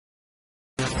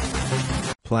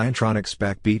Plantronics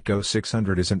BackBeat Go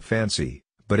 600 isn't fancy,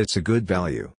 but it's a good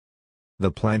value.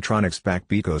 The Plantronics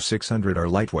BackBeat Go 600 are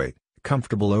lightweight,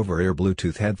 comfortable over-ear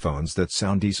Bluetooth headphones that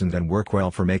sound decent and work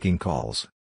well for making calls.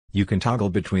 You can toggle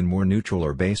between more neutral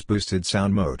or bass-boosted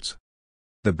sound modes.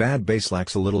 The bad bass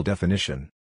lacks a little definition.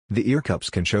 The ear cups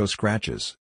can show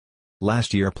scratches.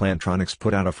 Last year Plantronics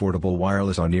put out affordable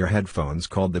wireless on-ear headphones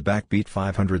called the BackBeat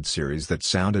 500 series that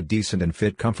sounded decent and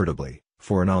fit comfortably,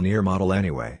 for an on-ear model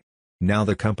anyway. Now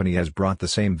the company has brought the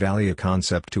same value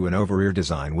concept to an over-ear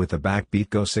design with the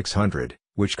BackBeat Go 600,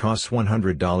 which costs $100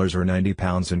 or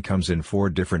 £90 and comes in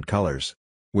 4 different colors.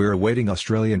 We're awaiting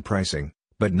Australian pricing,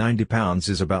 but £90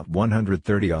 is about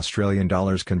 $130 Australian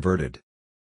dollars converted.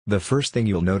 The first thing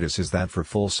you'll notice is that for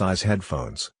full-size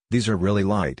headphones, these are really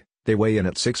light. They weigh in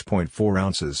at 6.4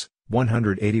 ounces,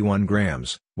 181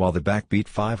 grams, while the BackBeat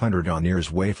 500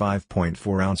 on-ears weigh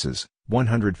 5.4 ounces,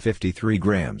 153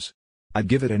 grams. I'd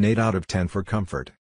give it an 8 out of 10 for comfort.